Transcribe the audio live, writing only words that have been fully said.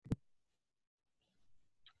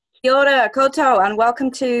Kia ora, koto, and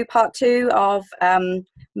welcome to part two of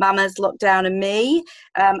Mama's Look Down and Me.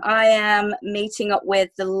 I am meeting up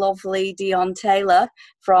with the lovely Dion Taylor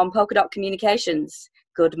from Polka Dot Communications.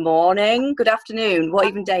 Good morning, good afternoon. What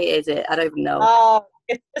even day is it? I don't even know. Oh,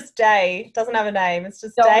 it's just day. It doesn't have a name. It's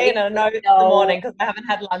just Don't day, and I know it's the morning because I haven't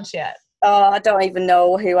had lunch yet. Oh, I don't even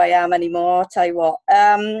know who I am anymore, I'll tell you what.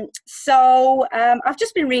 I've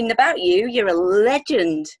just been reading about you. You're a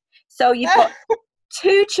legend. So you've got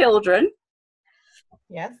two children.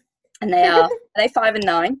 Yes. And are they 5 and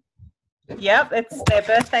 9? Yep, it's their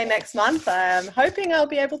birthday next month. I'm hoping I'll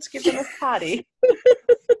be able to give them a party.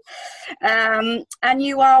 And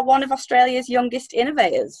you are one of Australia's youngest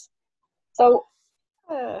innovators. So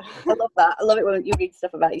I love that. I love it when you read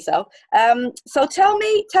stuff about yourself. So tell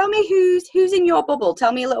me who's in your bubble.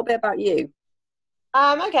 Tell me a little bit about you.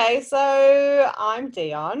 Okay, so I'm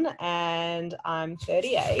Dion and I'm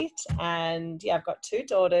 38, and I've got two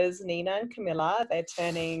daughters, Nina and Camilla. They're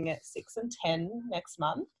turning 6 and 10 next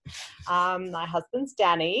month. My husband's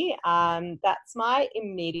Danny. That's my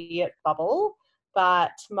immediate bubble,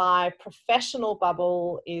 but my professional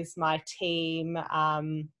bubble is my team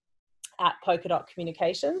at Polka Dot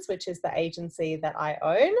Communications, which is the agency that I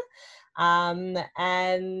own.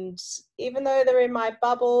 And even though they're in my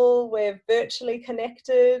bubble, we're virtually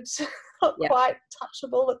connected, not quite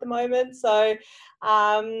touchable at the moment. So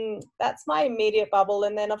that's my immediate bubble.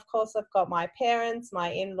 And then, of course, I've got my parents,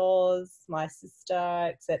 my in-laws, my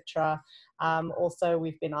sister, etc. Also,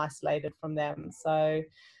 we've been isolated from them. So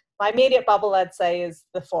my immediate bubble, I'd say, is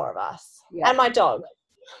the four of us and my dog.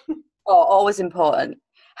 Oh, always important.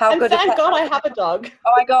 Thank God I have a dog.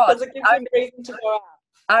 Oh my God. Because it gives me a reason to go out.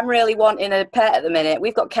 I'm really wanting a pet at the minute.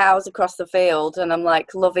 We've got cows across the field and I'm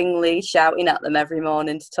like lovingly shouting at them every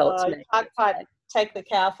morning to talk to me. You can't quite take the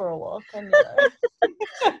cow for a walk, can you?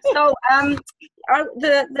 So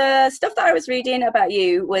the stuff that I was reading about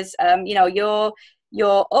you was,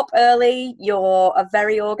 you're up early, you're a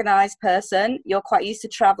very organised person, you're quite used to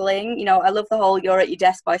travelling. I love the whole you're at your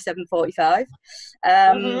desk by 7:45.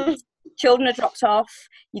 Children are dropped off,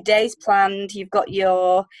 your day's planned, you've got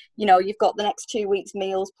the next 2 weeks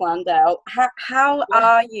meals planned out. How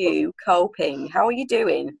are you coping? How are you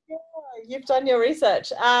doing? You've done your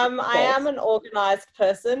research. I am an organised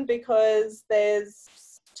person because there's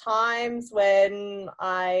times when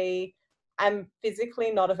I am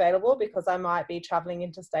physically not available because I might be travelling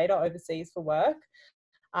interstate or overseas for work.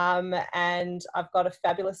 And I've got a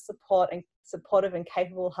fabulous supportive and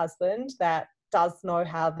capable husband that does know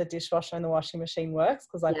how the dishwasher and the washing machine works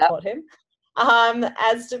because I've taught him,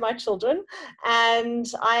 as do my children. And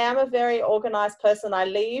I am a very organised person. I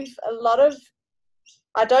don't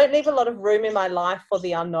leave a lot of room in my life for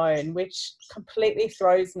the unknown, which completely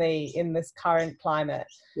throws me in this current climate.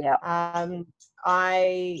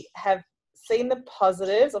 I have seen the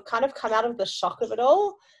positives or kind of come out of the shock of it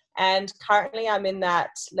all. And currently I'm in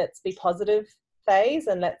that let's be positive phase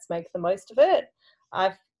and let's make the most of it.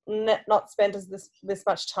 I've not spent this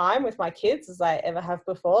much time with my kids as I ever have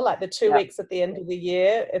before. Like the 2 weeks at the end of the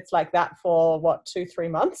year, it's like that for 2-3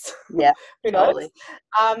 months. Who knows?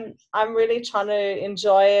 I'm really trying to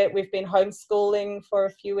enjoy it. We've been homeschooling for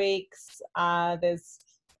a few weeks. There's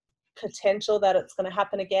potential that it's going to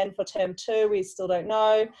happen again for term 2. We still don't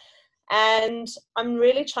know. And I'm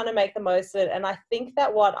really trying to make the most of it. And I think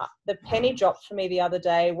that the penny dropped for me the other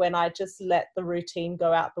day when I just let the routine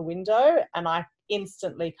go out the window and I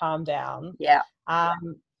instantly calmed down.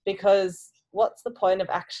 Because what's the point of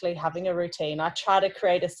actually having a routine? I try to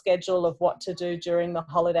create a schedule of what to do during the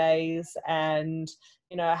holidays and,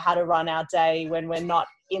 how to run our day when we're not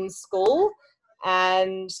in school.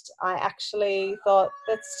 And I actually thought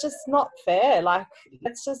that's just not fair. Like,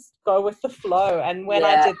 let's just go with the flow. And when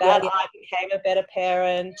I did that, I became a better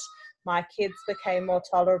parent. My kids became more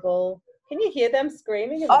tolerable. Can you hear them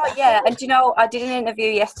screaming? And I did an interview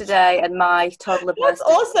yesterday and my toddler That's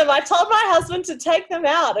awesome. I told my husband to take them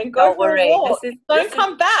out and go for a walk. Don't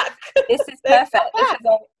come back. This is perfect.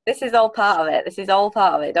 This is all part of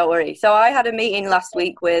it. Don't worry. So I had a meeting last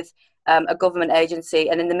week with a government agency,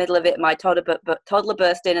 and in the middle of it my toddler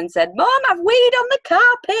burst in and said, "Mom, I've weed on the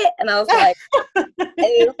carpet," and I was like,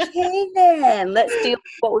 okay then, let's deal with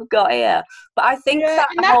what we've got here. But I think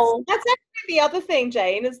that's actually the other thing,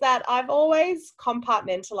 Jane, is that I've always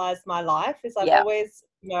compartmentalized my life. I've always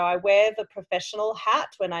I wear the professional hat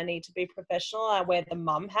when I need to be professional. I wear the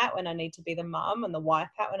mum hat when I need to be the mum, and the wife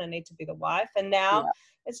hat when I need to be the wife. And now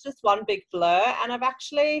it's just one big blur. And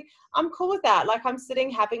I'm cool with that. Like, I'm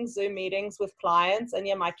sitting having Zoom meetings with clients, and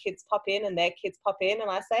my kids pop in and their kids pop in,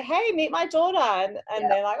 and I say, hey, meet my daughter.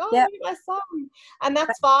 And they're like, oh, meet my son. And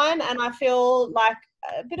that's fine. And I feel like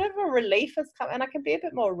a bit of a relief has come, and I can be a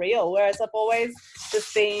bit more real. Whereas I've always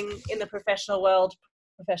just been in the professional world,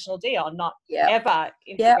 professional Dion, not ever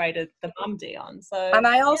integrated the mum Dion. So, and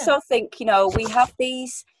I also think,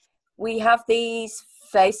 we have these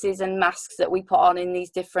faces and masks that we put on in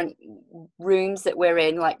these different rooms that we're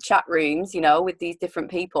in, like chat rooms, with these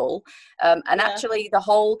different people. Actually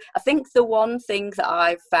I think the one thing that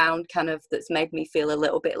I've found kind of that's made me feel a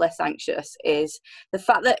little bit less anxious is the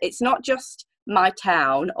fact that it's not just my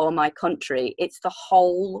town or my country, it's the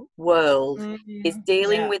whole world is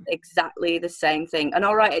dealing with exactly the same thing, and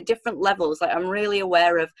all right, at different levels. Like, I'm really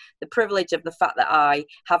aware of the privilege of the fact that I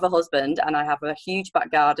have a husband and I have a huge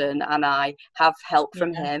back garden and I have help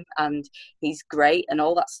from him and he's great and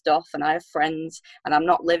all that stuff, and I have friends, and I'm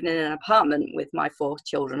not living in an apartment with my 4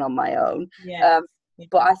 children on my own.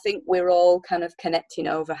 But I think we're all kind of connecting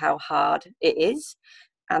over how hard it is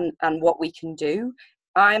and what we can do.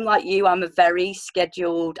 I'm like you, I'm a very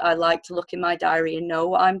scheduled, I like to look in my diary and know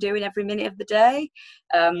what I'm doing every minute of the day.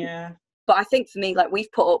 But I think for me, like,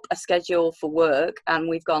 we've put up a schedule for work and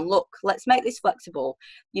we've gone, look, let's make this flexible.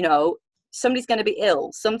 Somebody's going to be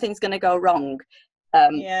ill, something's going to go wrong.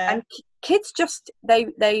 And kids just,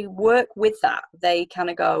 they work with that. They kind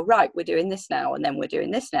of go, right, we're doing this now, and then we're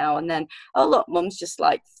doing this now. And then, oh, look, mum's just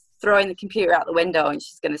like throwing the computer out the window and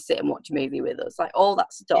she's going to sit and watch a movie with us. Like, all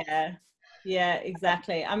that stuff. Yeah,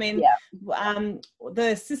 exactly. I mean,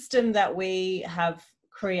 the system that we have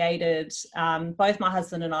created, both my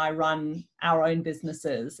husband and I run our own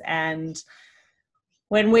businesses, and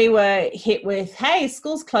when we were hit with, hey,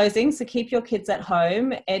 school's closing, so keep your kids at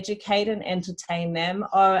home, educate and entertain them,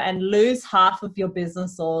 and lose half of your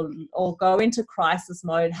business or go into crisis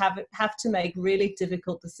mode, have to make really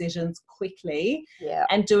difficult decisions quickly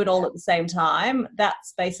and do it all at the same time.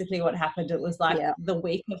 That's basically what happened. It was like the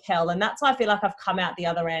week of hell. And that's why I feel like I've come out the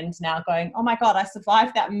other end now going, oh my God, I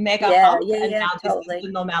survived that mega hump, and now this is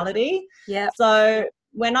the normality. So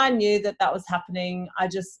when I knew that was happening, I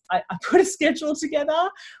put a schedule together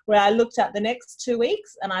where I looked at the next 2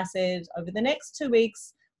 weeks, and I said, over the next 2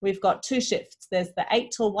 weeks, we've got 2 shifts. There's the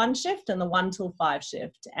 8 till 1 shift and the 1 till 5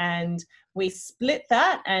 shift. And we split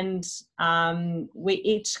that, and we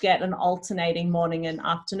each get an alternating morning and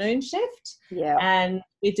afternoon shift. And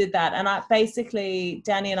we did that. And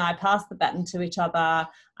Danny and I passed the baton to each other.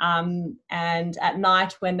 And at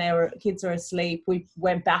night, when kids were asleep, we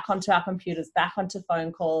went back onto our computers, back onto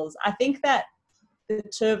phone calls. I think that the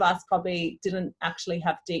 2 of us probably didn't actually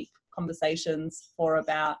have deep conversations for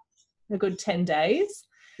about a good 10 days.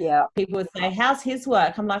 People would say, how's his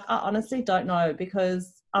work? I'm like, I honestly don't know,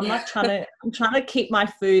 because I'm trying to keep my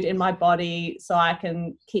food in my body so I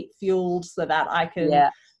can keep fueled so that I can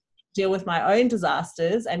deal with my own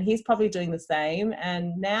disasters, and he's probably doing the same.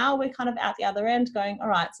 And now we're kind of at the other end going, all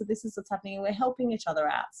right, so this is what's happening, and we're helping each other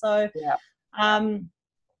out. So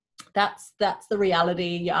that's the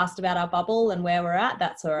reality. You asked about our bubble and where we're at.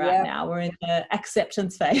 That's where we're at now. We're in the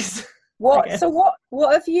acceptance phase. What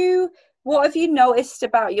have you noticed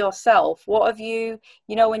about yourself? What have you,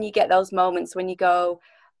 when you get those moments when you go,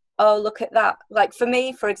 oh, look at that. Like, for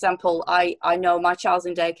me, for example, I know my child's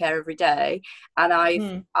in daycare every day, and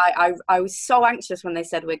I was so anxious when they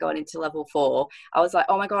said we're going into level 4. I was like,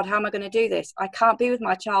 oh my God, how am I going to do this? I can't be with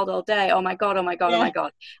my child all day. Oh my God, oh my God, oh my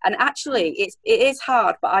God. And actually, it is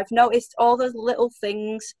hard, but I've noticed all those little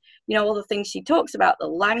things, all the things she talks about, the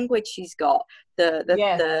language she's got,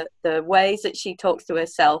 the ways that she talks to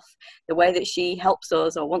herself, the way that she helps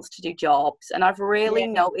us or wants to do jobs. And I've really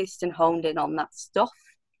noticed and honed in on that stuff.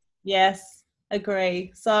 Yes,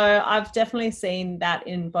 agree. So I've definitely seen that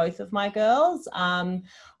in both of my girls. On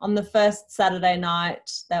the first Saturday night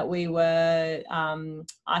that we were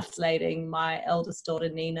isolating, my eldest daughter,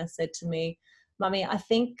 Nina, said to me, Mummy, I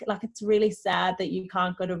think like it's really sad that you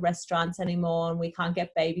can't go to restaurants anymore and we can't get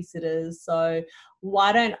babysitters. So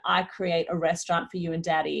why don't I create a restaurant for you and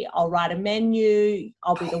Daddy? I'll write a menu.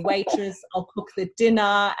 I'll be the waitress. I'll cook the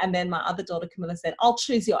dinner. And then my other daughter, Camilla, said, I'll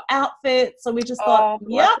choose your outfit. So we just thought,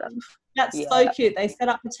 that's so cute. They set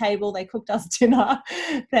up the table. They cooked us dinner.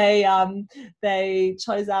 They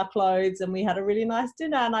chose our clothes, and we had a really nice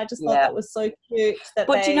dinner. And I just thought that was so cute. But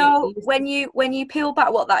when you peel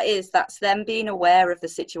back what that is, that's them being aware of the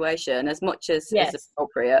situation as much as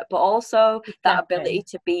appropriate, but also that ability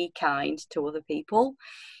to be kind to other people.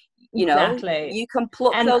 You know, Exactly. you can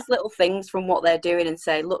pluck And those little things from what they're doing and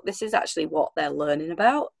say, look, this is actually what they're learning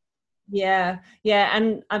about. yeah, yeah.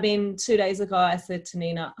 And I mean, 2 days ago, I said to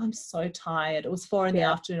Nina, I'm so tired. It was 4 in the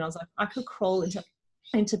Yeah. afternoon. I was like, I could crawl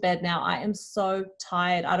into bed now. I am so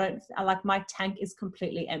tired. I like, my tank is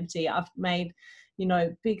completely empty. I've made,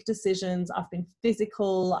 big decisions. I've been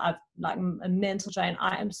physical. I've like a mental drain.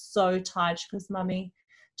 I am so tired. She goes, Mummy,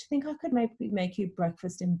 do you think I could maybe make you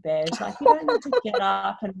breakfast in bed? Like, you don't need to get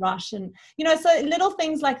up and rush. And, so little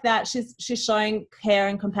things like that, she's showing care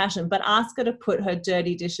and compassion, but ask her to put her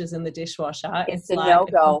dirty dishes in the dishwasher. It's It's a like a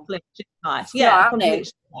no-go. complete shit fight. It's not Yeah, happening. complete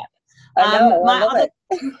shit fight. I know, I love it.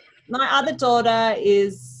 My other daughter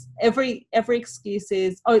is every excuse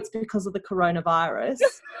is, oh, it's because of the coronavirus.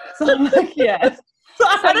 So I'm like, yeah. So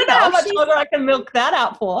I don't know how much longer I can milk that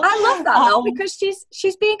out for. I love that though, because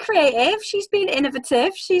she's being creative, she's being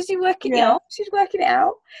innovative, she's working, she's working it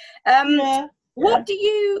out. What do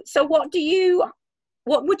you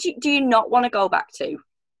not want to go back to?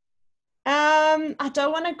 I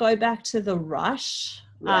don't want to go back to the rush.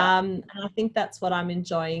 And I think that's what I'm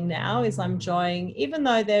enjoying now, is I'm enjoying, even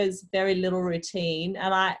though there's very little routine,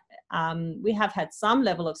 and we have had some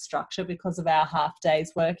level of structure because of our half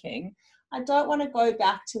days working. I don't want to go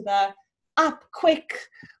back to the up quick,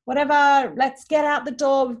 whatever, let's get out the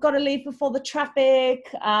door. We've got to leave before the traffic.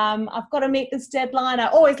 I've got to meet this deadline. I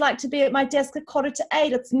always like to be at my desk at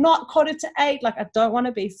 7:45. It's not 7:45. Like, I don't want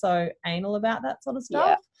to be so anal about that sort of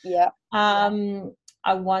stuff. Yeah.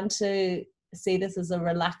 I want to see this as a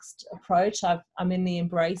relaxed approach. I'm in the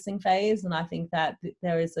embracing phase, and I think that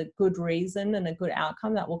there is a good reason and a good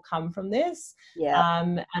outcome that will come from this.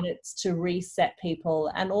 And it's to reset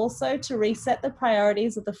people, and also to reset the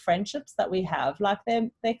priorities of the friendships that we have. Like, there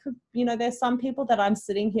could, there's some people that I'm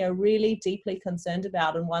sitting here really deeply concerned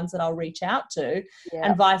about, and ones that I'll reach out to,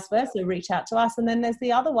 and vice versa, reach out to us. And then there's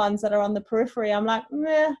the other ones that are on the periphery. I'm like,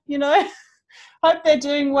 meh, hope they're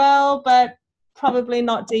doing well, but probably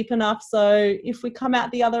not deep enough. So if we come out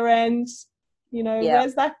the other end,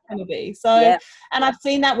 where's that going to be? So, and I've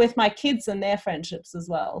seen that with my kids and their friendships as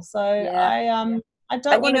well. So I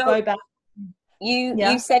don't want to go back.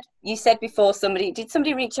 You said before, did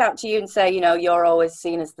somebody reach out to you and say, you're always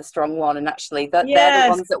seen as the strong one, and actually they're the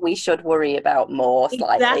ones that we should worry about more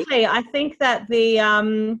slightly. Exactly. I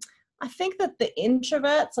think that the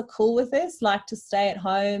introverts are cool with this, like to stay at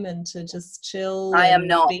home and to just chill. I am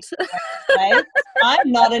not.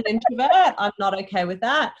 I'm not an introvert. I'm not okay with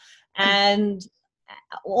that. And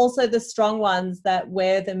also the strong ones that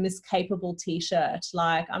wear the Miss Capable t-shirt.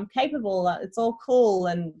 Like, I'm capable. It's all cool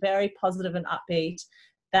and very positive and upbeat.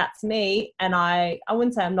 That's me. And I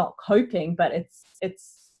wouldn't say I'm not coping, but it's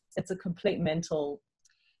a complete mental.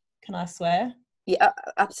 Can I swear? Yeah,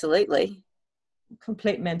 absolutely.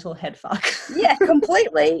 Complete mental head fuck. Yeah,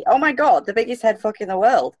 completely. Oh my god, the biggest head fuck in the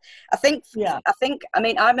world. I've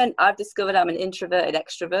discovered I'm an introverted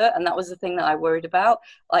extrovert, and that was the thing that I worried about.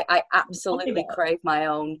 Like, I absolutely crave my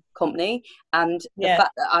own company, and the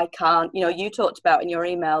fact that I can't, you talked about in your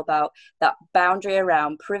email about that boundary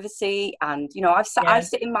around privacy, and I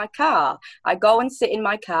sit in my car. I go and sit in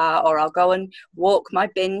my car, or I'll go and walk my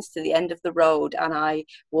bins to the end of the road, and I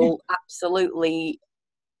will absolutely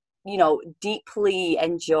deeply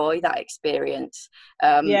enjoy that experience.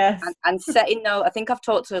 And setting I think I've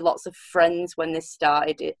talked to lots of friends when this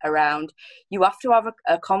started around, you have to have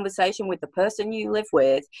a conversation with the person you live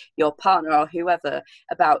with, your partner or whoever,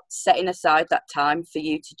 about setting aside that time for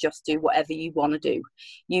you to just do whatever you want to do.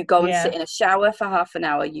 You go and sit in a shower for half an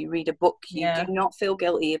hour, you read a book, you do not feel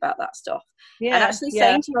guilty about that stuff. And actually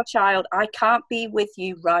saying to your child, I can't be with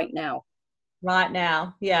you right now,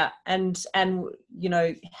 and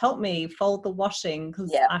help me fold the washing,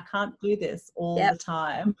 because I can't do this all the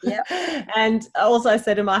time. And also, I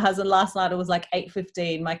said to my husband last night, it was like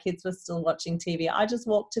 8:15, my kids were still watching TV. I just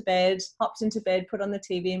walked to bed, hopped into bed, put on the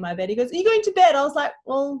TV in my bed. He goes, are you going to bed? I was like,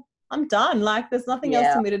 well, I'm done. Like, there's nothing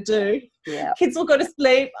else for me to do. Kids will go to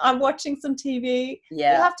sleep, I'm watching some TV. You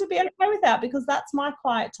have to be okay with that, because that's my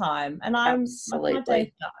quiet time, and my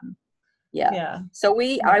day's done. So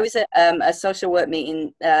I was at a social work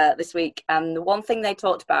meeting this week, and the one thing they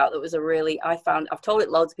talked about that was I've told it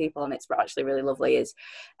loads of people, and it's actually really lovely, is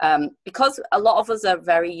because a lot of us are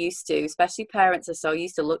very used to, especially parents are so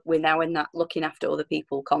used to we're now in that looking after other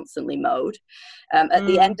people constantly mode. At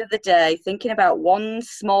the end of the day, thinking about one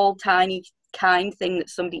small tiny kind thing that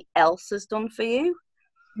somebody else has done for you,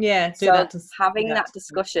 Yeah, So having that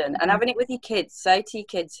discussion and having it with your kids, say to your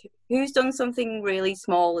kids, who's done something really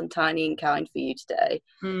small and tiny and kind for you today?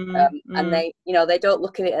 And they, you know, they don't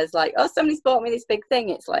look at it as like, oh, somebody's bought me this big thing.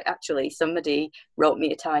 It's like, actually, somebody wrote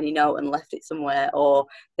me a tiny note and left it somewhere, or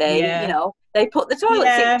they, you know, they put the toilet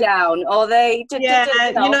seat down, or they did,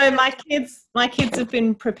 you know, my kids have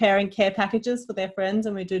been preparing care packages for their friends,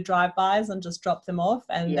 and we do drive-bys and just drop them off,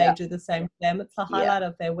 and they do the same for them. It's the highlight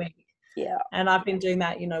of their week. Yeah. And I've been doing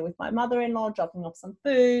that, you know, with my mother-in-law, dropping off some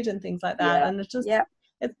food and things like that. And it's just,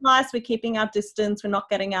 it's nice. We're keeping our distance. We're not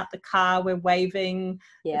getting out the car. We're waving.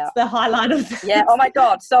 Yeah. It's the highlight of the Oh my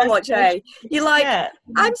God, so much, hey. You're like,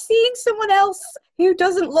 I'm seeing someone else who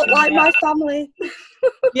doesn't look like my family.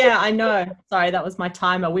 Yeah, I know. Sorry, that was my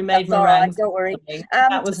timer. We made meringues. Right, don't worry.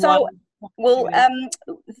 That was so one. Well,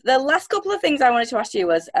 the last couple of things I wanted to ask you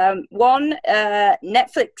was, one,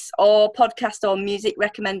 Netflix or podcast or music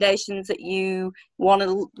recommendations that you want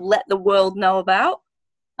to let the world know about?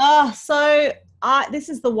 So this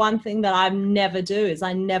is the one thing that I never do, is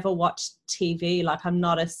I never watch TV. Like, I'm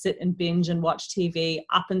not a sit and binge and watch TV.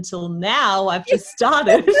 Up until now, I've just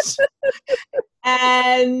started.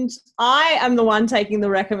 And I am the one taking the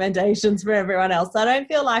recommendations for everyone else. I don't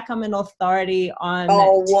feel like I'm an authority on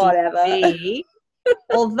TV.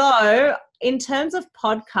 Although, in terms of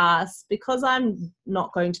podcasts, because I'm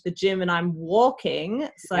not going to the gym and I'm walking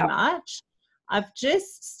so much, I've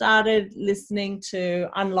just started listening to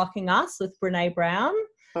Unlocking Us with Brene Brown,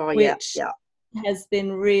 which has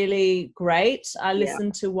been really great. I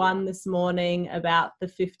listened to one this morning about the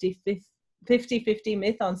 50-50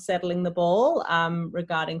 myth on settling the ball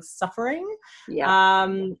regarding suffering.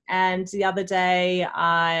 And the other day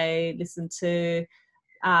I listened to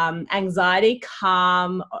anxiety,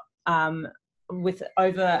 calm with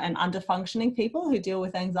over and under functioning people who deal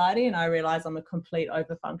with anxiety, and I realize I'm a complete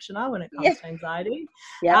over functioner when it comes to anxiety.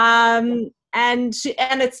 And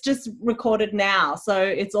it's just recorded now, so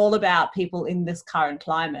it's all about people in this current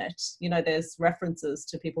climate. You know, there's references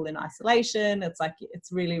to people in isolation. It's like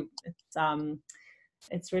it's really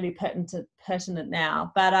pertinent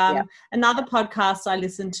now. But another podcast I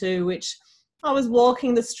listened to, which I was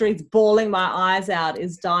walking the streets bawling my eyes out,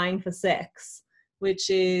 is Dying for Sex, which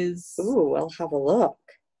is... Ooh, I'll have a look.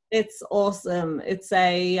 It's awesome. It's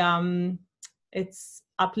it's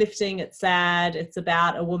uplifting, it's sad. It's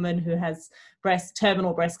about a woman who has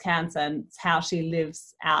terminal breast cancer, and it's how she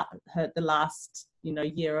lives out the last,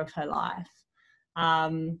 year of her life.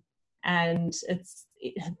 And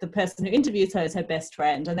the person who interviews her is her best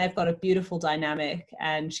friend, and they've got a beautiful dynamic,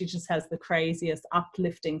 and she just has the craziest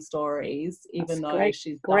uplifting stories, even though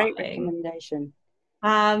she's dying. Great recommendation.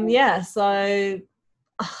 I'm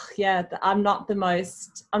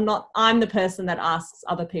the person that asks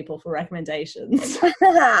other people for recommendations.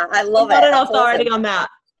 I love it. I'm not an authority on that.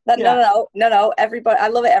 No, everybody, I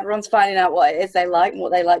love it. Everyone's finding out what it is they like and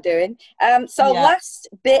what they like doing. Last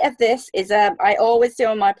bit of this is, I always do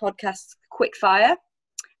on my podcast, quick fire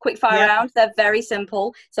rounds. They're very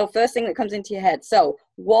simple. So first thing that comes into your head. So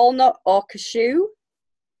walnut or cashew?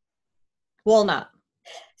 Walnut.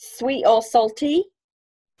 Sweet or salty?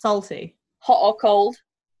 Salty. Hot or cold?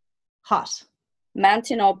 Hot.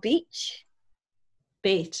 Mountain or beach?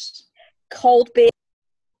 Beach. Cold beer.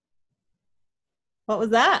 What was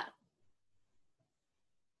that?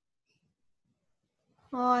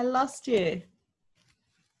 Oh, I lost you.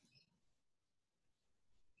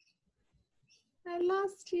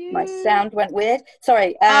 My sound went weird.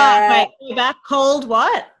 Sorry. Wait, go back. Cold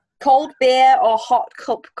what? Cold beer or hot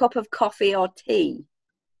cup of coffee or tea?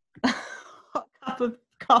 Hot cup of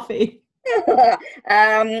coffee.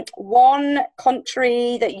 One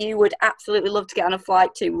country that you would absolutely love to get on a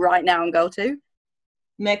flight to right now and go to?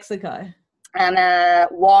 Mexico. And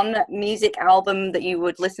one music album that you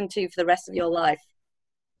would listen to for the rest of your life?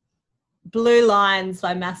 Blue Lines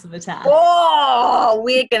by Massive Attack. Oh,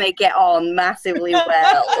 we're going to get on massively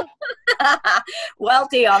well. Well,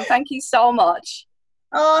 Dion, thank you so much.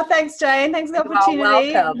 Oh, thanks, Jane. Thanks for the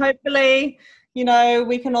opportunity. Hopefully,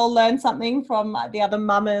 we can all learn something from the other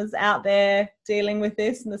mamas out there dealing with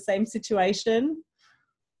this in the same situation.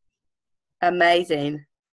 Amazing.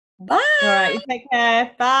 Bye. All right, you take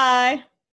care. Bye.